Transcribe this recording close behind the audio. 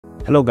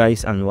Hello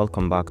guys, and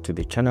welcome back to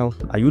the channel.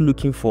 Are you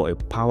looking for a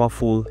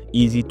powerful,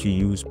 easy to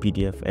use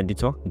PDF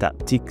editor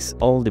that ticks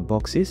all the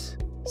boxes?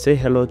 Say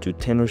hello to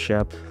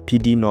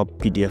PDNob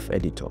PDF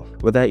Editor.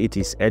 Whether it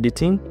is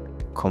editing,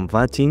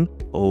 converting,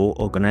 or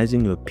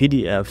organizing your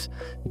PDFs,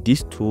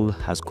 this tool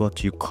has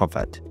got you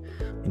covered.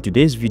 In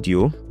today's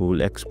video, we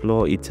will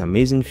explore its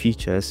amazing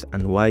features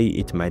and why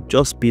it might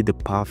just be the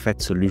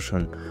perfect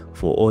solution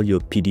for all your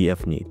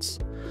PDF needs.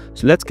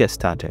 So let's get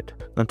started.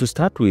 And to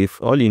start with,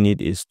 all you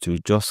need is to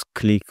just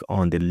click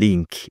on the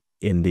link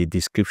in the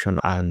description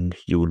and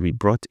you will be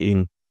brought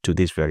in to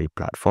this very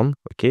platform.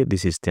 Okay,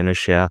 this is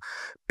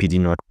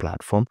PDNob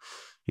platform.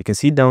 You can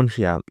see down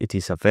here, it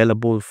is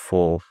available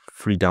for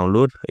free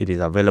download. It is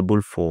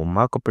available for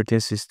Mac operating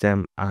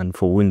system and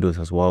for Windows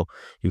as well.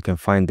 You can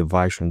find the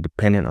version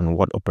depending on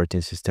what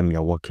operating system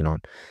you're working on.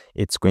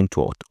 It's going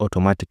to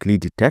automatically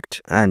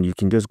detect, and you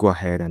can just go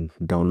ahead and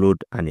download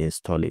and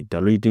install it.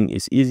 Downloading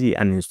is easy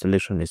and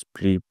installation is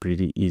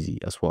pretty easy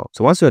as well.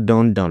 So once you're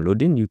done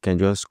downloading, you can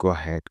just go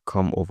ahead,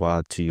 come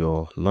over to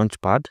your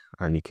launchpad,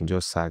 and you can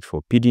just search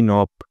for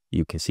PDNob.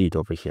 You can see it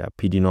over here,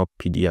 PDNob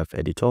PDF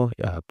Editor.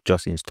 I have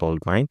just installed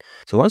mine.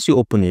 So once you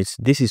open it,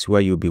 this is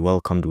where you'll be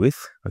welcomed with.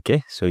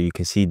 Okay, so you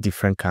can see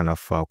different kind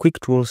of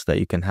quick tools that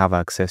you can have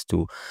access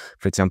to.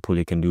 For example,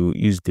 you can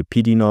use the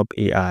PDNob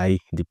AI,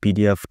 the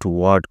PDF to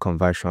Word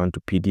conversion,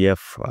 to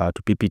PDF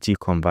to PPT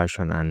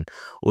conversion, and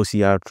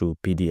OCR to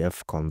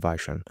PDF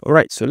conversion. All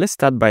right, so let's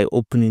start by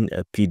opening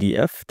a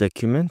PDF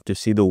document to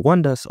see the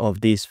wonders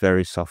of this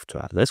very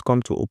software. Let's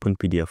come to Open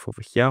PDF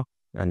over here.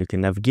 And you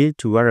can navigate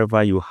to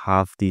wherever you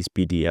have this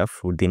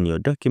PDF within your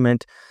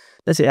document.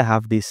 Let's say I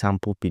have this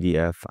sample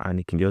PDF, and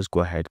you can just go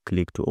ahead,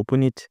 click to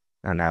open it,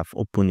 and I've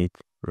opened it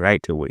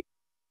right away.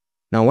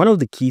 Now, one of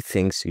the key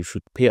things you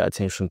should pay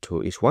attention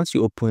to is once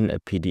you open a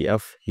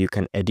PDF, you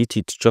can edit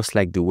it just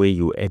like the way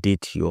you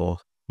edit your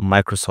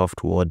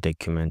Microsoft Word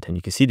document. And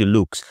you can see the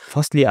looks.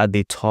 Firstly, at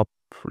the top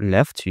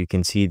left, you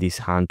can see this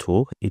hand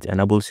tool. It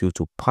enables you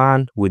to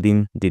pan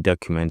within the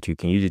document. You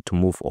can use it to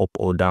move up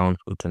or down,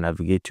 or to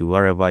navigate to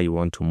wherever you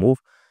want to move.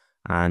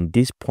 And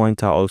this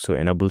pointer also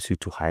enables you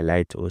to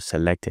highlight or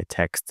select a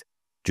text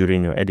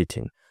during your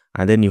editing.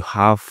 And then you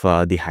have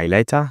the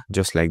highlighter,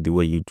 just like the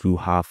way you do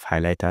have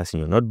highlighters in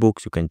your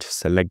notebooks. You can just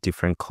select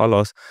different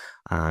colors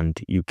and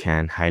you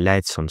can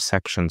highlight some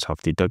sections of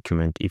the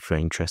document if you're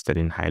interested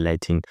in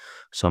highlighting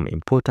some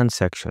important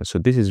sections. So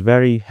this is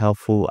very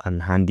helpful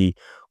and handy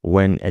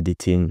when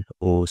editing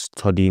or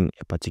studying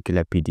a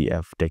particular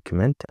PDF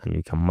document, and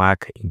you can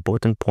mark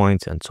important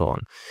points and so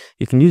on.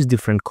 You can use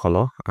different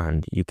color,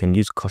 and you can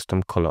use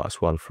custom color as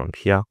well from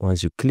here.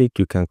 Once you click,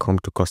 you can come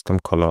to custom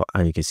color,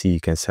 and you can see you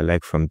can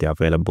select from the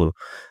available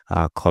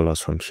colors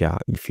from here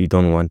if you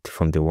don't want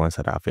from the ones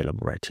that are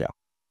available right here.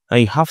 Now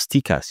you have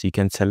stickers. You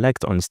can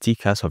select on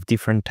stickers of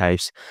different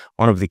types.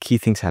 One of the key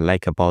things I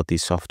like about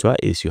this software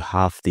is you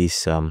have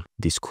these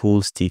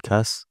cool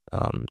stickers.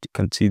 You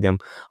can see them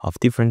of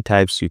different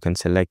types. You can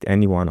select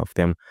any one of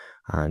them,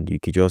 and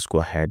you can just go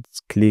ahead,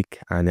 click,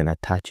 and then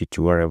attach it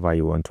to wherever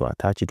you want to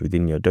attach it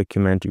within your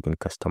document. You can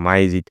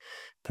customize it,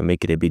 you can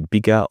make it a bit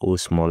bigger or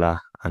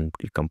smaller, and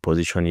you can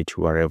position it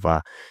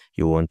wherever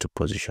you want to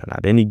position.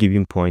 At any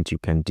given point, you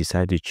can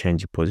decide to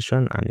change the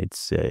position, and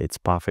it's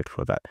perfect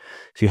for that.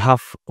 So you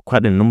have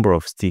quite a number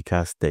of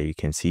stickers that you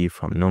can see,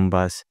 from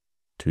numbers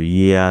to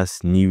years,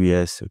 new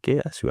years. Okay,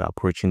 as we are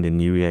approaching the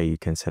new year, you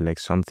can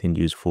select something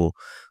useful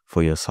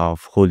for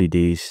yourself: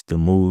 holidays, the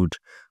mood,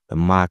 the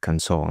mark,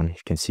 and so on.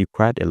 You can see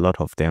quite a lot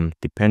of them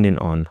depending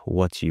on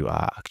what you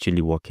are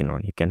actually working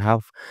on. You can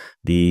have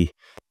the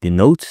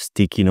notes,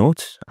 sticky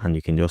notes, and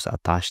you can just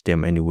attach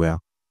them anywhere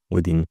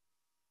within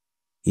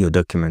your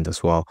document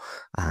as well,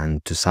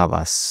 and to serve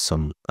as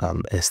some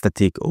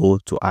aesthetic or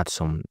to add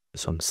some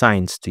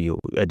signs to your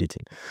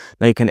editing.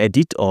 Now you can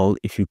edit all.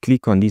 If you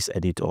click on this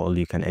edit all,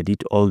 you can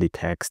edit all the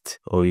text,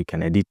 or you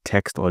can edit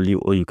text only,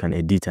 or you can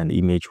edit an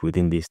image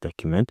within this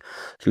document.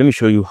 So let me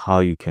show you how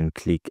you can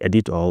click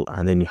edit all,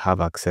 and then you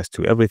have access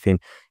to everything.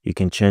 You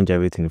can change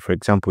everything. For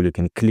example, you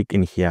can click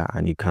in here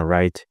and you can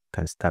write,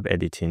 can start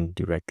editing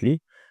directly.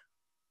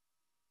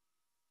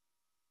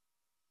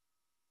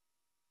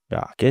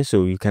 Yeah, okay,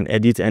 so you can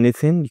edit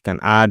anything, you can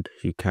add,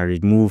 you can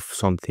remove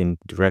something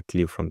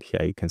directly from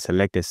here. You can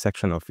select a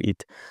section of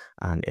it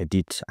and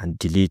edit and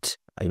delete,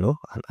 and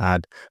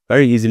add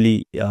very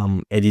easily.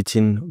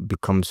 Editing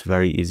becomes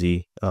very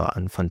easy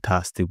and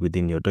fantastic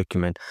within your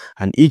document.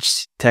 And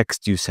each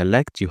text you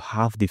select, you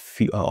have the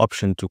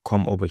option to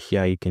come over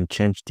here. You can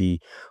change the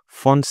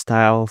font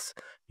styles,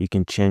 you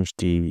can change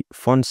the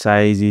font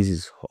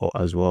sizes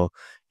as well.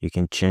 You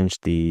can change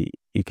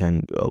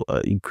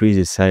increase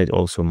the size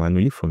also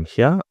manually from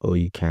here, or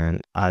you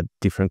can add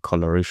different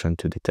coloration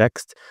to the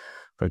text.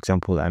 For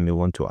example, I may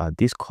want to add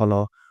this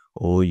color,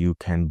 or you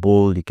can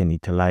bold, you can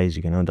italize,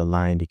 you can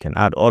underline, you can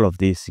add all of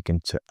this. You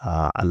can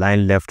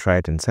align left,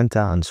 right, and center,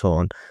 and so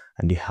on.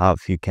 And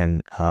you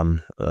can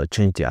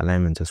change the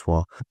alignment as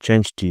well.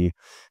 Change the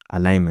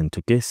alignment,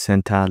 okay,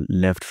 center,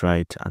 left,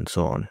 right, and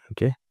so on.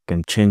 Okay,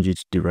 can change it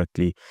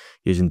directly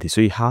using this.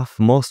 So you have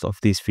most of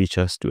these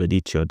features to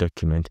edit your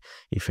document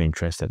if you're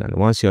interested. And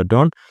once you're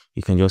done,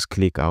 you can just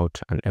click out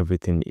and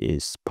everything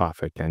is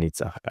perfect and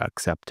it's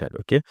accepted.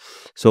 Okay,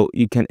 so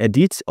you can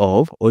edit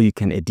all, or you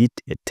can edit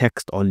a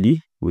text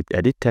only. With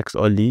edit text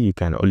only, you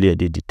can only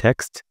edit the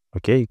text.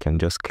 Okay, you can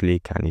just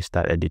click and you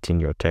start editing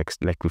your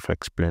text like we've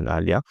explained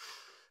earlier.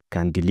 You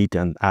can delete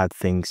and add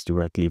things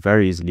directly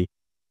very easily.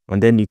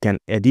 And then you can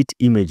edit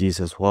images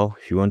as well.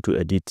 If you want to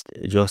edit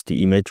just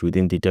the image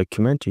within the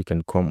document, you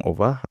can come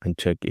over and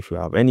check if you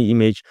have any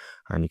image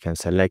and you can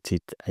select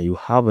it. And you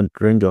have a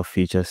range of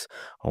features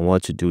on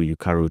what to do. You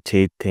can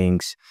rotate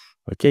things.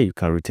 Okay, you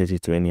can rotate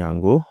it to any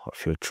angle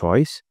of your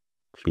choice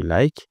if you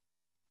like.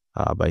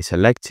 By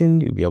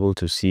selecting, you'll be able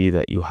to see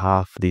that you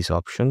have this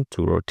option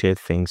to rotate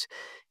things.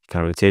 You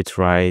can rotate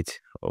right.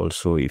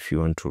 Also, if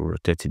you want to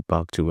rotate it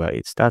back to where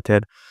it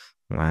started.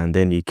 And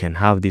then you can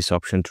have this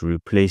option to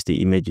replace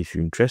the image if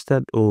you're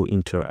interested, or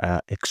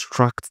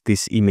extract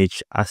this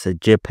image as a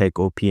JPEG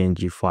or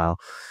PNG file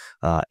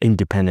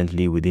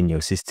independently within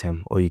your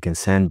system, or you can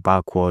send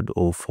backward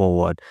or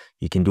forward.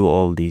 You can do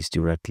all these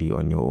directly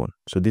on your own.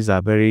 So these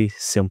are very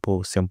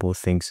simple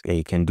things that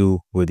you can do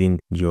within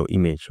your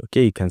image.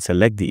 Okay, you can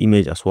select the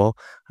image as well,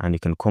 and you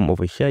can come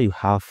over here. You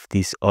have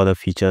these other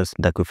features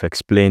that we've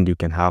explained. You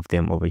can have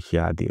them over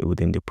here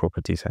within the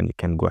properties, and you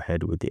can go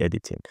ahead with the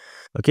editing.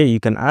 Okay, you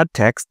can add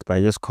text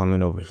by just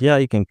coming over here.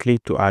 You can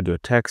click to add your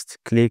text,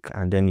 click,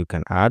 and then you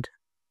can add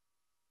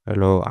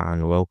hello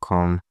and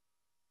welcome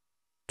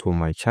to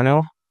my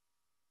channel.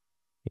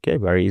 Okay,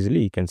 very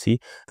easily you can see,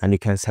 and you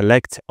can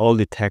select all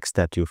the text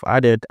that you've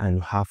added, and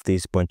you have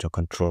this bunch of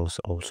controls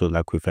also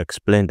like we've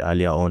explained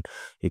earlier on.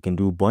 You can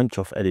do a bunch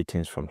of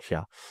editings from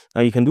here.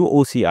 Now you can do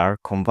OCR,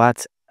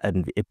 convert a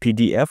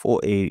PDF or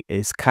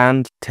a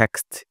scanned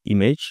text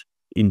image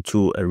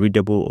into a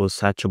readable or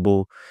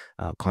searchable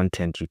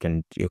content. You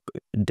can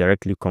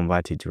directly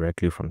convert it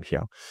directly from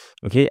here.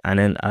 Okay, and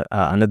then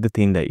another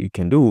thing that you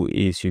can do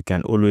is you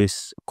can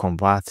always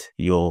convert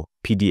your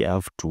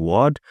PDF to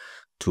Word,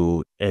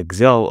 to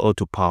Excel, or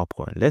to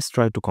PowerPoint. Let's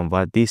try to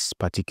convert this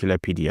particular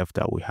PDF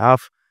that we have.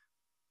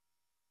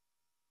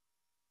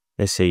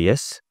 Let's say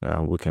yes,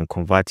 we can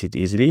convert it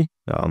easily.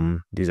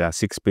 These are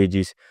 6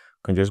 pages.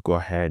 You can just go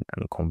ahead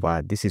and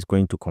convert. This is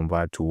going to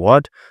convert to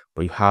Word,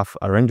 but you have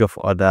a range of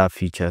other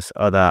features,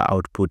 other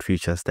output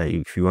features that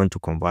if you want to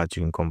convert,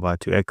 you can convert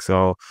to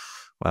Excel,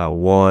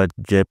 Word,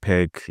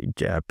 JPEG,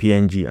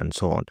 PNG, and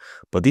so on.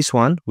 But this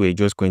one, we're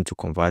just going to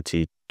convert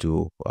it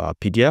to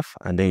PDF,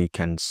 and then you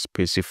can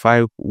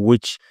specify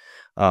which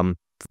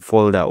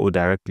folder or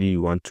directly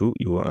you want to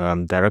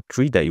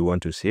directory that you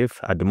want to save.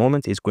 At the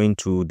moment, it's going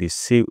to the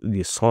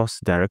source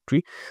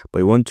directory, but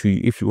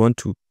if you want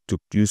to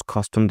use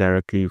custom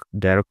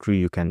directory,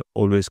 you can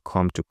always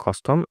come to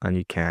custom, and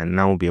you can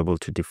now be able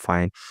to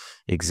define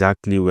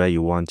exactly where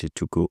you want it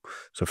to go.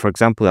 So for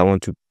example, I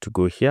want to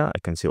go here. I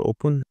can say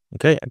open.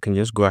 Okay, I can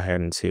just go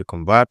ahead and say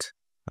convert,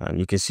 and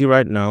you can see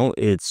right now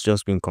it's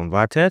just been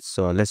converted.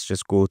 So let's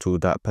just go to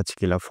that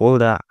particular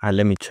folder and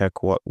let me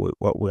check what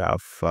we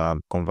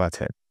have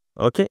converted.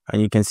 Okay,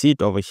 and you can see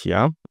it over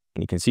here.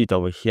 You can see it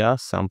over here,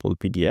 sample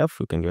PDF.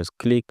 You can just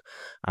click,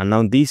 and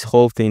now this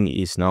whole thing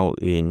is now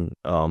in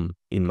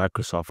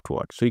Microsoft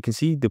Word. So you can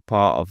see the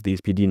power of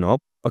this PDNob.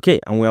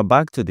 Okay, and we are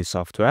back to the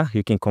software.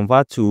 You can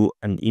convert to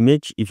an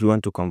image if you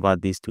want to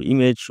convert this to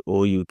image,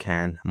 or you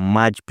can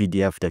merge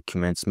PDF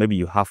documents. Maybe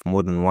you have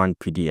more than one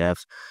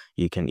PDFs.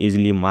 You can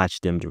easily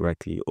match them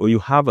directly, or you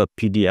have a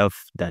PDF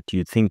that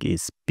you think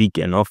is big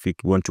enough, you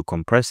want to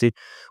compress it.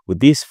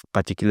 With this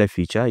particular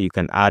feature, you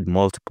can add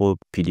multiple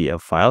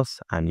PDF files,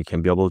 and you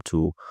can be able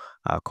to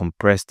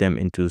compress them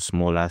into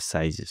smaller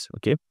sizes.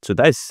 Okay, so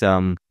that's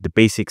the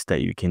basics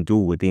that you can do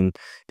within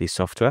the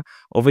software.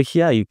 Over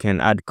here, you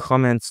can add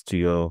comments to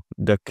your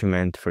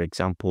document. For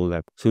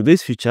example, so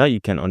this feature,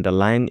 you can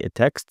underline a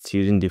text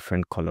using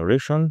different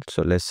coloration.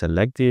 So let's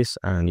select this,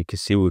 and you can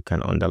see we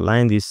can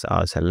underline this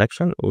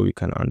selection, or we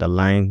can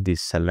underline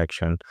this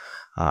selection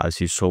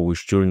as you saw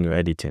during your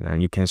editing,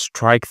 and you can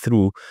strike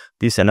through.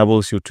 This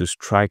enables you to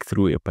strike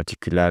through a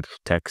particular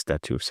text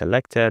that you've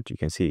selected. You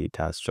can see it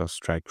has just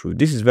strike through.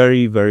 This is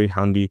very, very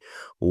handy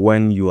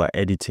when you are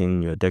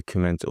editing your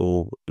documents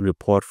or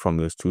report from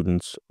your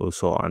students, or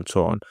so on and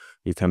so on.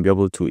 You can be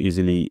able to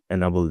easily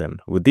enable them.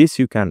 With this,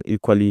 you can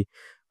equally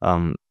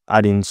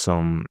add in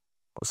some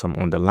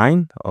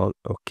underline, or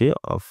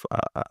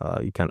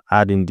you can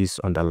add in this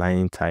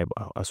underlining type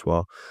as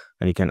well,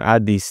 and you can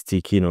add these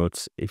sticky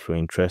notes if you're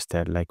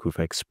interested, like we've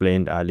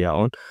explained earlier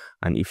on.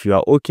 And if you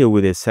are okay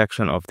with a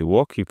section of the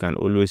work, you can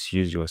always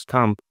use your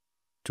stamp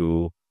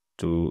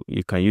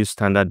you can use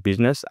standard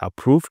business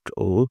approved,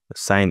 or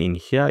sign in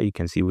here. You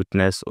can see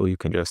witness, or you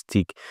can just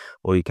tick,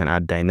 or you can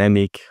add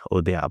dynamic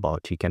or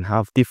thereabout. You can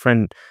have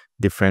different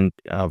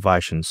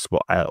versions,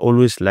 but I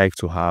always like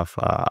to have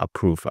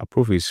approve.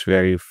 Approve is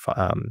very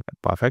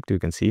perfect. You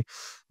can see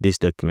this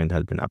document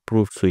has been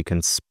approved, so you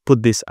can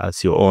put this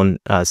as your own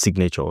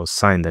signature or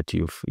sign that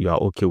you are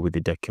okay with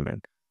the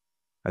document.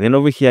 And then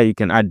over here, you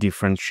can add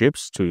different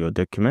shapes to your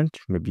document,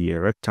 maybe a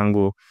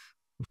rectangle.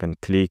 You can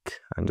click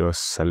and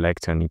just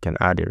select, and you can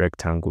add a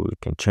rectangle. You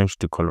can change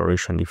the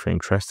coloration if you're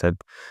interested.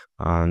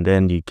 And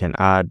then you can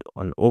add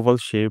an oval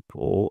shape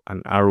or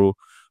an arrow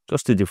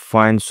just to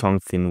define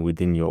something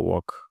within your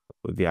work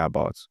or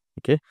thereabouts.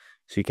 Okay,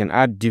 so you can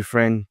add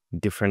different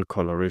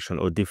coloration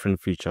or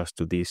different features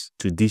to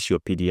this your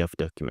PDF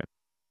document.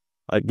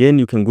 Again,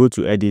 you can go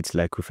to edit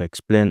like we've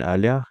explained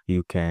earlier.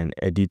 You can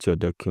edit your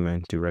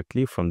document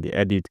directly from the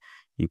edit.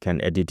 You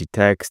can edit the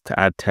text,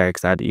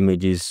 add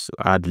images,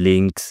 add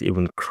links,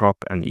 even crop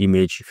an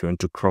image if you want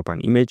to crop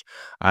an image,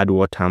 add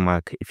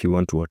watermark. If you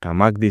want to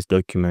watermark this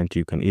document,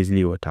 you can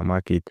easily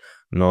watermark it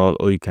null,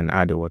 or you can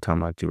add a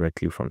watermark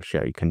directly from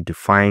here. You can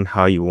define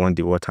how you want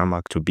the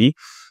watermark to be.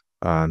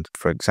 And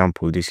for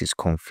example, this is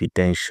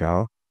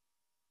confidential.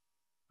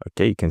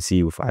 Okay, you can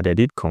see we've added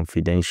it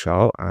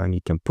confidential, and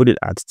you can put it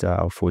at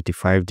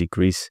 45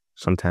 degrees.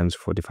 Sometimes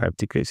 45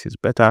 degrees is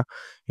better.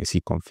 You see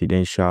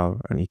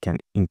confidential, and you can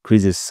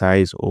increase the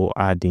size or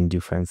add in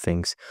different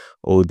things,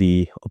 or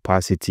the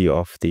opacity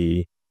of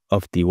the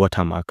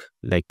watermark.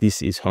 Like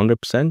this is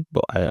 100%,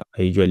 but I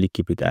usually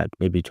keep it at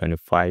maybe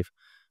 25.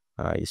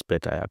 Is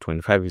better.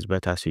 25 is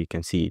better, so you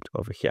can see it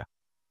over here.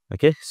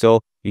 Okay,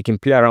 so you can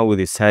play around with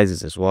the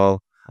sizes as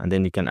well, and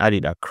then you can add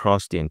it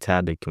across the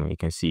entire document. You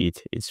can see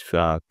it's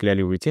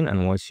clearly written,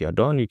 and once you're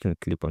done, you can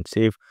click on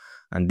save,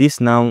 and this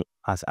now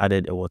has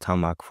added a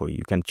watermark for you.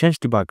 You can change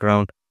the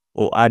background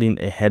or add in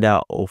a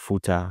header or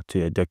footer to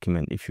your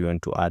document. If you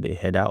want to add a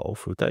header or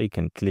footer, you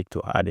can click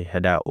to add a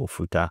header or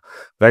footer.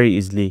 Very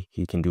easily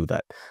you can do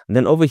that. And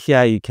then over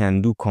here you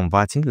can do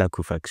converting like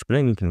we've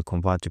explained. You can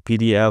convert to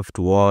PDF,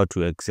 to Word,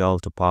 to Excel,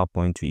 to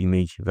PowerPoint, to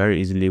image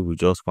very easily with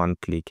just one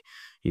click.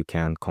 You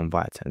can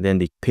convert. And then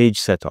the page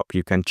setup,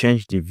 you can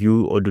change the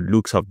view or the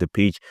looks of the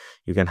page.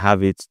 You can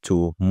have it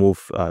to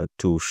move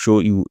to show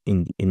you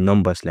in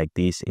numbers like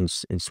this, in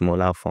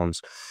smaller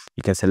fonts.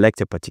 You can select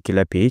a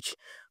particular page,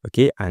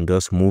 okay, and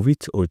just move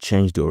it or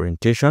change the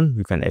orientation.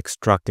 You can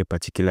extract a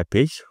particular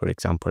page. For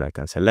example, I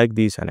can select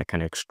this and I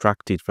can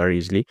extract it very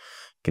easily.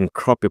 You can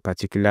crop a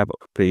particular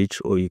page,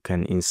 or you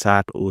can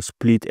insert or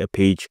split a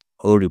page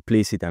or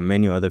replace it, and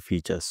many other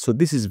features. So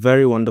this is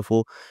very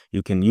wonderful.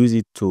 You can use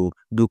it to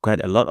do quite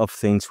a lot of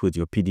things with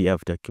your PDF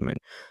document.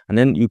 And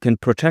then you can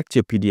protect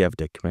your PDF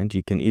document.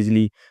 You can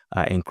easily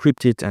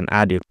encrypt it and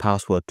add a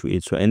password to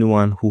it, so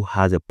anyone who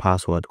has a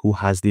password, who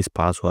has this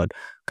password,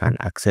 can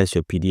access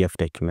your PDF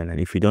document.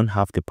 And if you don't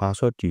have the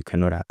password, you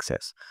cannot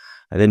access.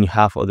 And then you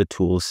have other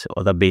tools,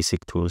 other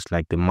basic tools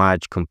like the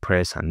merge,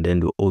 compress, and then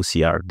the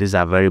OCR. These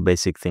are very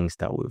basic things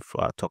that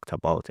we've talked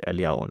about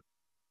earlier on.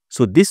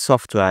 So this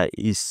software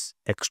is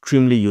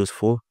extremely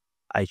useful.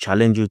 I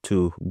challenge you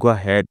to go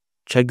ahead,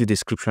 check the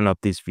description of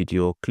this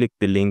video, click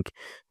the link,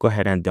 go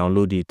ahead and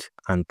download it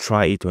and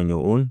try it on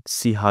your own.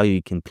 See how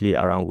you can play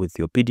around with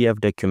your PDF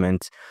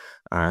documents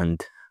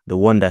and the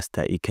wonders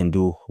that you can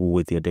do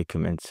with your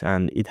documents.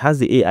 And it has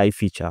the AI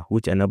feature,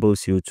 which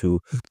enables you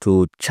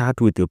to chat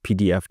with your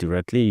PDF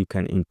directly. You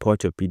can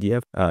import your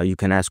PDF. You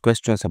can ask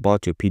questions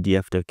about your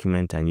PDF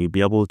document, and you'll be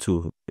able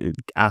to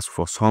ask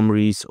for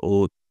summaries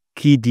or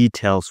key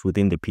details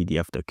within the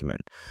PDF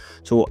document.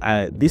 So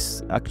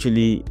this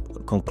actually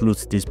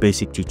concludes this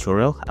basic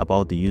tutorial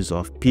about the use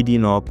of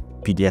PDNob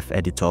PDF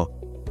Editor.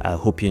 I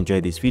hope you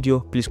enjoyed this video.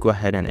 Please go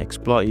ahead and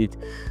explore it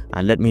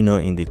and let me know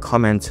in the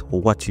comments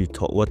what you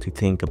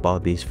think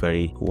about this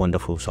very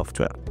wonderful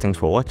software. Thanks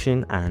for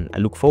watching, and I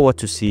look forward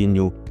to seeing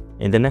you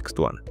in the next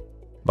one.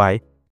 Bye.